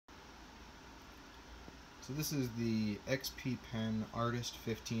So this is the XP Pen Artist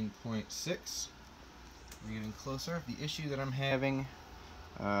 15.6. We're getting closer. The issue that I'm having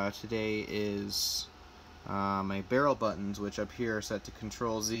today is my barrel buttons, which up here are set to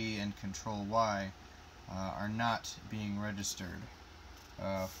Control Z and Control Y, are not being registered.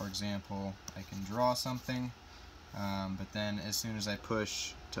 For example, I can draw something, but then as soon as I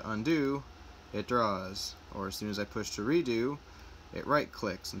push to undo, it draws. Or as soon as I push to redo, it right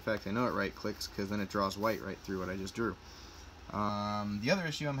clicks. In fact, I know it right clicks because then it draws white right through what I just drew. The other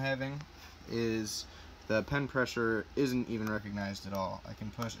issue I'm having is the pen pressure isn't even recognized at all. I can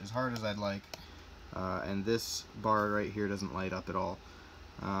push as hard as I'd like, and this bar right here doesn't light up at all.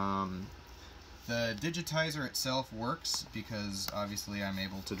 The Digitizer itself works because obviously I'm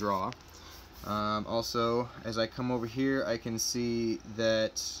able to draw. Also, as I come over here, I can see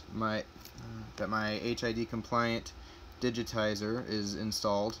that my HID compliant Digitizer is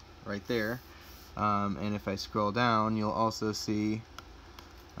installed right there, and if I scroll down, you'll also see,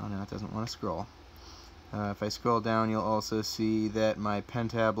 oh no, it doesn't want to scroll. If I scroll down, you'll also see that my pen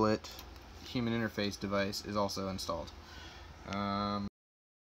tablet human interface device is also installed.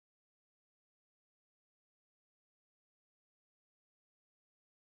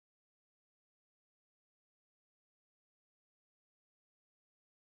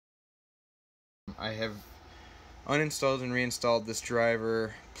 I have uninstalled and reinstalled this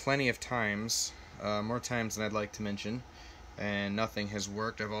driver plenty of times, more times than I'd like to mention, and nothing has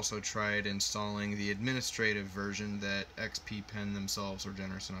worked. I've also tried installing the administrative version that XP Pen themselves were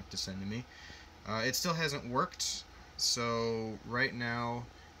generous enough to send to me. It still hasn't worked, so right now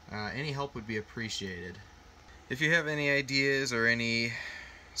any help would be appreciated. If you have any ideas or any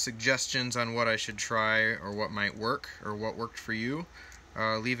suggestions on what I should try or what might work or what worked for you,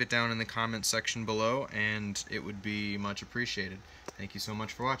 leave it down in the comments section below and it would be much appreciated. Thank you so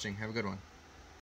much for watching. Have a good one.